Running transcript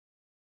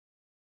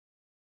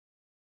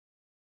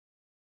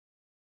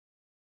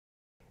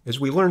As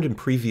we learned in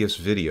previous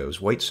videos,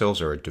 white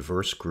cells are a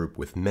diverse group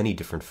with many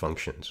different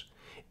functions.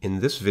 In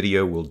this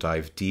video, we'll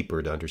dive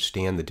deeper to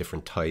understand the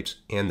different types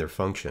and their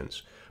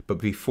functions. But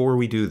before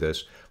we do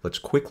this, let's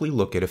quickly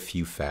look at a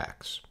few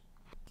facts.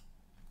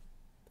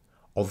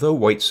 Although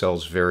white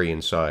cells vary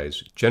in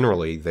size,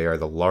 generally they are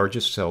the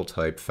largest cell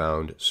type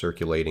found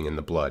circulating in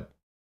the blood.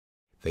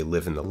 They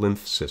live in the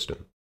lymph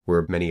system,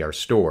 where many are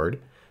stored,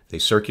 they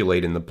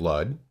circulate in the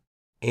blood,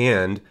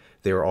 and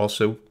they are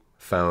also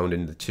found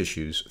in the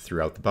tissues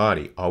throughout the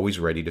body, always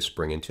ready to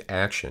spring into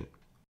action.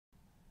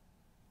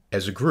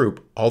 As a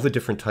group, all the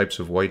different types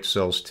of white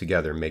cells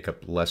together make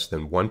up less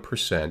than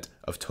 1%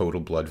 of total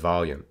blood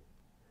volume.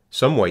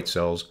 Some white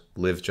cells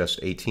live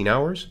just 18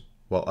 hours,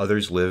 while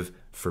others live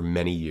for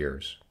many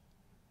years.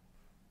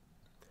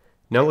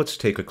 Now let's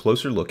take a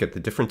closer look at the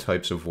different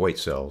types of white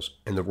cells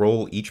and the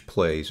role each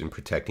plays in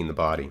protecting the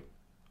body.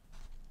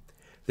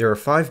 There are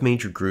 5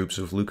 major groups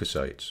of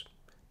leukocytes: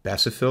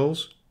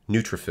 basophils,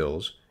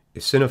 neutrophils,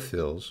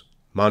 eosinophils,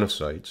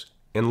 monocytes,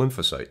 and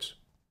lymphocytes.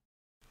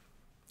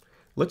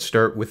 Let's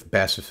start with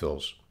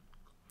basophils.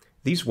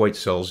 These white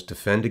cells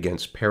defend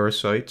against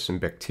parasites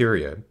and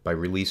bacteria by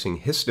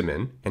releasing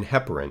histamine and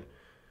heparin.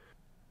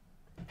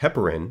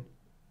 Heparin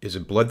is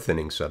a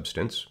blood-thinning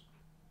substance,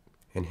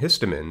 and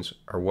histamines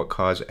are what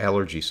cause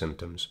allergy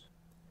symptoms.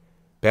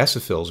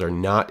 Basophils are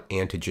not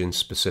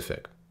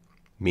antigen-specific,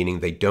 meaning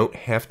they don't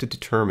have to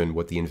determine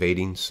what the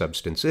invading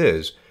substance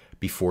is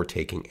before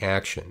taking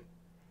action.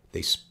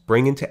 They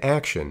spring into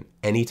action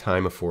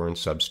anytime a foreign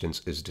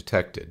substance is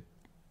detected.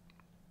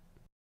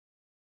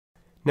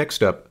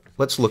 Next up,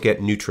 let's look at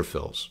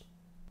neutrophils.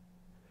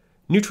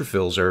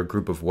 Neutrophils are a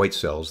group of white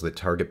cells that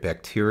target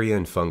bacteria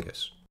and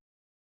fungus.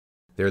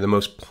 They are the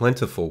most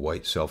plentiful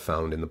white cell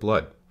found in the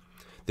blood.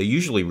 They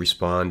usually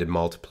respond and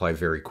multiply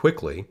very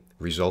quickly,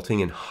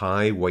 resulting in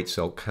high white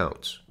cell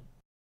counts.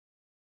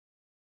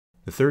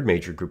 The third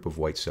major group of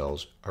white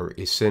cells are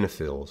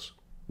eosinophils,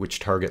 which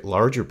target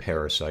larger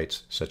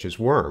parasites such as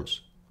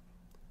worms.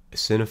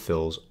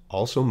 Eosinophils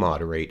also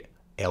moderate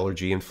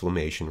allergy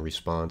inflammation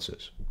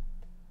responses.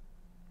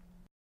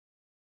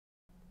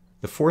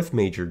 The fourth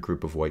major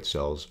group of white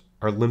cells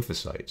are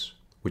lymphocytes,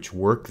 which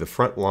work the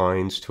front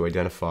lines to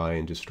identify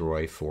and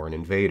destroy foreign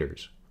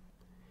invaders.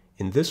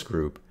 In this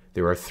group,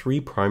 there are 3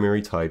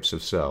 primary types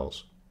of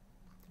cells: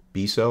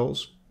 B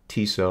cells,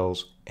 T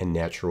cells, and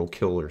natural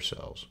killer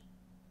cells.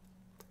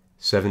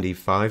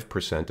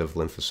 75% of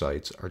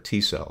lymphocytes are T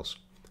cells,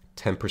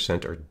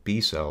 10% are B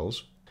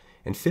cells,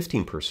 and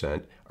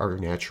 15% are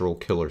natural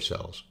killer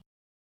cells.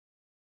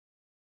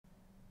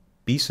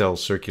 B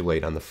cells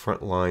circulate on the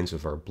front lines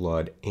of our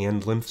blood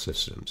and lymph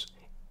systems,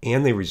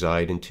 and they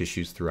reside in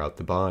tissues throughout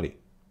the body.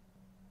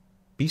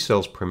 B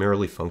cells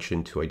primarily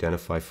function to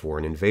identify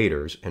foreign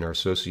invaders and are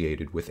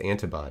associated with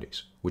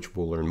antibodies, which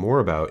we'll learn more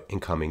about in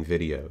coming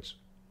videos.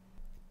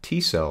 T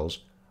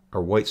cells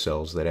are white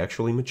cells that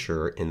actually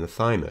mature in the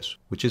thymus,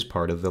 which is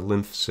part of the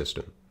lymph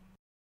system.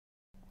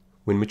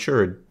 When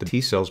matured, the T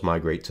cells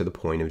migrate to the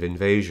point of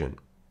invasion.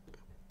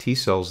 T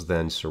cells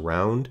then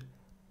surround,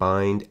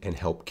 bind, and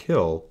help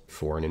kill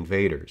foreign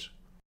invaders.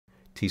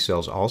 T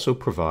cells also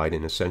provide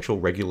an essential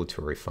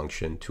regulatory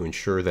function to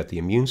ensure that the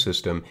immune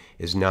system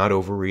is not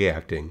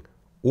overreacting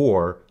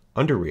or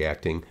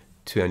underreacting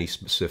to any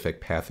specific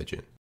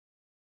pathogen.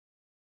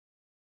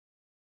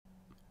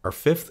 Our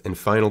fifth and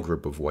final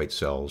group of white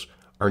cells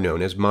are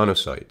known as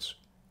monocytes.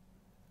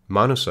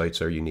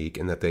 Monocytes are unique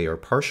in that they are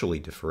partially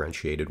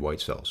differentiated white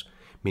cells,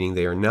 meaning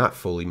they are not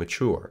fully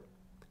mature.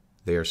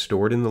 They are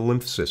stored in the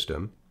lymph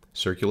system,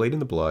 circulate in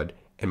the blood,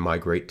 and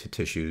migrate to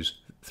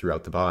tissues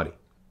throughout the body,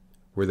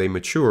 where they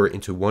mature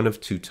into one of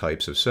 2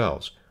 types of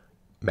cells: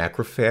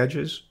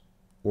 macrophages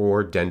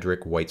or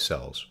dendritic white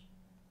cells.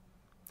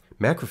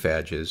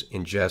 Macrophages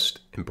ingest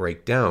and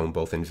break down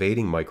both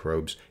invading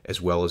microbes as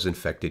well as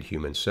infected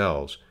human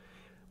cells,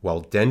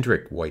 while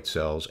dendritic white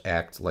cells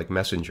act like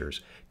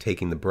messengers,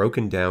 taking the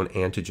broken down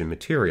antigen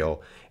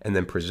material and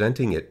then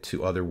presenting it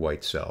to other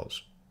white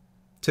cells,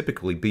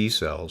 typically B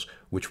cells,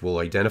 which will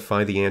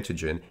identify the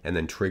antigen and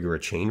then trigger a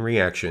chain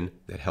reaction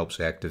that helps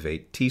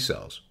activate T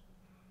cells.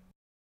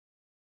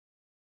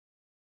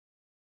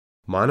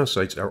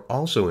 Monocytes are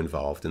also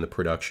involved in the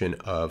production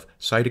of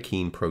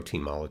cytokine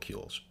protein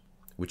molecules,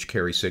 which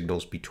carry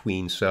signals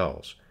between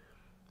cells.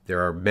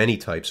 There are many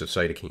types of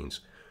cytokines.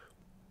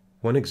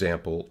 One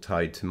example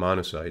tied to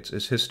monocytes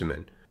is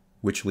histamine,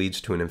 which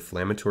leads to an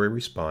inflammatory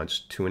response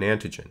to an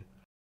antigen.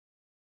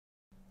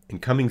 In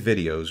coming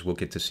videos, we'll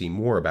get to see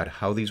more about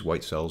how these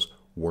white cells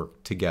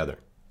work together.